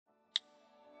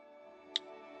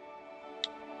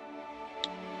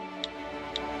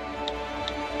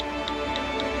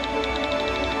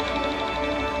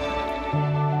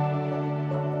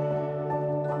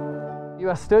You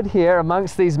are stood here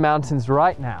amongst these mountains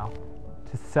right now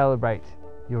to celebrate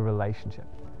your relationship.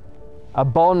 A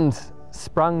bond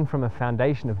sprung from a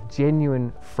foundation of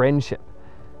genuine friendship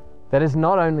that has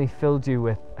not only filled you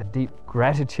with a deep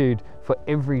gratitude for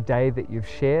every day that you've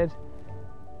shared,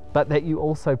 but that you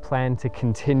also plan to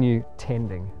continue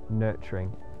tending,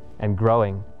 nurturing, and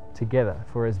growing together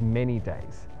for as many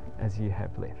days as you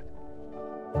have left.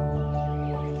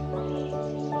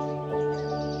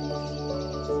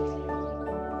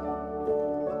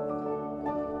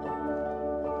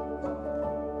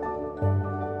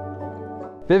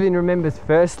 Vivienne remembers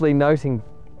firstly noting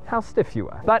how stiff you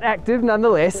are, but active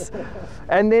nonetheless,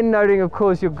 and then noting, of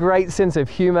course, your great sense of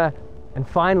humour, and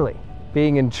finally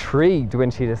being intrigued when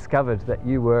she discovered that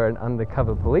you were an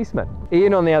undercover policeman.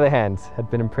 Ian, on the other hand, had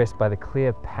been impressed by the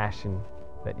clear passion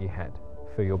that you had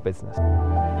for your business.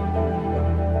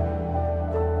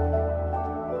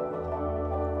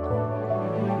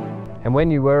 And when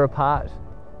you were apart,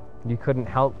 you couldn't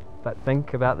help but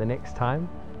think about the next time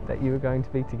that you were going to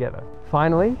be together.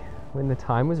 Finally, when the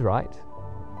time was right,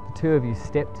 the two of you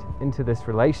stepped into this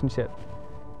relationship,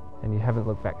 and you haven't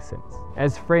looked back since.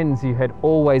 As friends, you had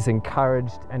always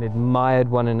encouraged and admired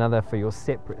one another for your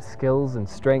separate skills and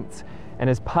strengths, and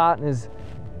as partners,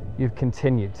 you've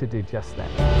continued to do just that.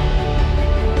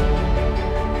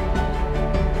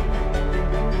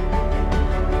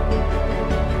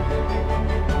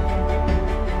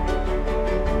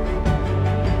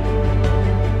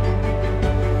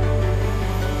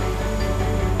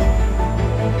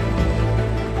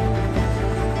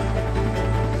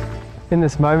 In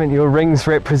this moment, your rings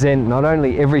represent not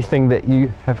only everything that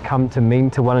you have come to mean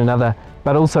to one another,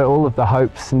 but also all of the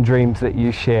hopes and dreams that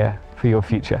you share for your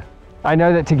future. I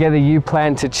know that together you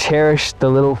plan to cherish the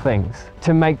little things,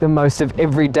 to make the most of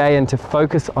every day, and to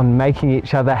focus on making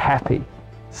each other happy,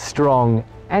 strong,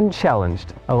 and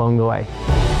challenged along the way.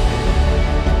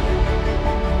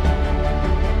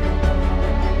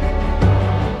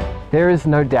 There is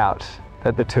no doubt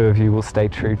that the two of you will stay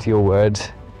true to your word.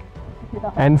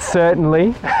 And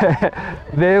certainly,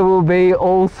 there will be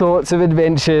all sorts of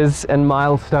adventures and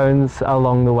milestones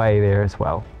along the way there as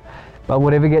well. But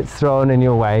whatever gets thrown in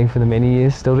your way for the many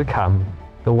years still to come,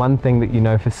 the one thing that you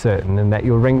know for certain, and that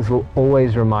your rings will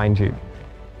always remind you,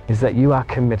 is that you are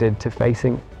committed to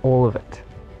facing all of it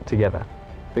together.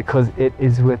 Because it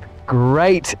is with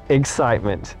great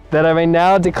excitement that I may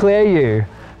now declare you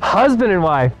husband and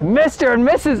wife, Mr. and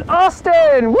Mrs.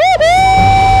 Austin!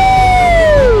 Woohoo!